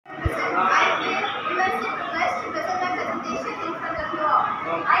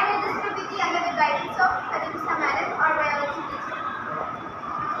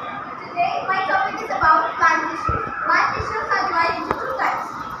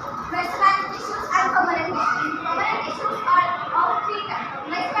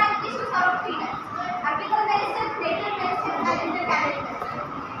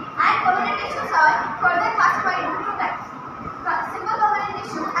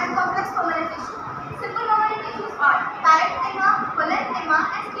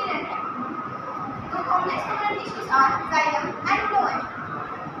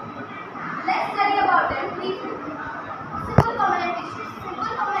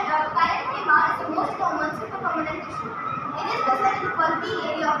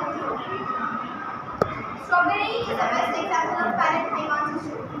is the best example of parenchyma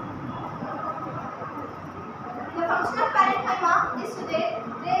tissue. The function of parenchyma is to raise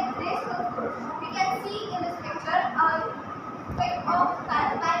growth. We can see in this picture a speck of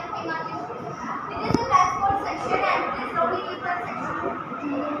parenchyma tissue. It is a transport section and it is only neutral section.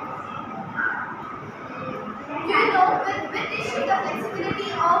 Do you know with tissue the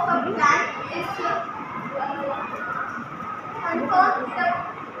flexibility of a plant is confirmed?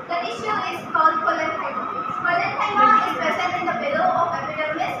 The tissue is called parenchyma. Parenchyma is present in the below of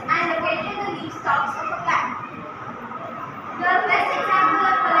epidermis and located in the leaf stalks of a plant. The best example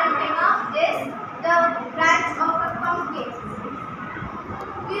of parenchyma is the branch of a pumpkin.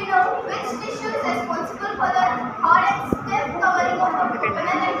 Do you know which tissue is responsible for the hard and stiff covering of a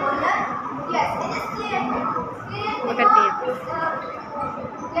coconut and walnut? Yes, it is sclerenchyma.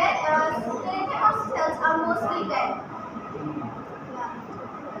 Sclerenchyma cells are mostly dead.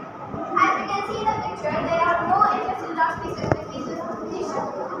 As you can see in the picture, there are no intercellular species of tissue.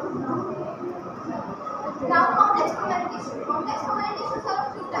 Now, complex component tissue. Complex component tissues are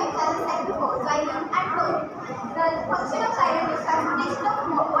of two types, as I said before, xylem and phloem. The function of xylem is transportation of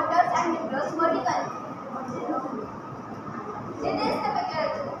waters and minerals vertically. It is the picture.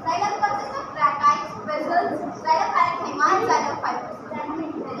 Xylem consists of graphites, vessels, xylem parenchyma, and xylem fibers.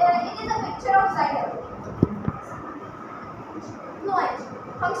 It is a picture of xylem. Phloem.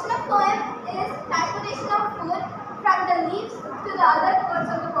 Function of phloem is transportation of food from the leaves to the other parts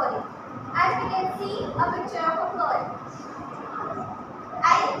of the body. As we can see a picture of a phloem. I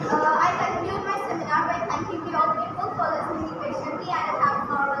conclude my seminar by thanking you all people for listening patiently and have a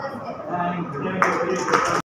marvelous day.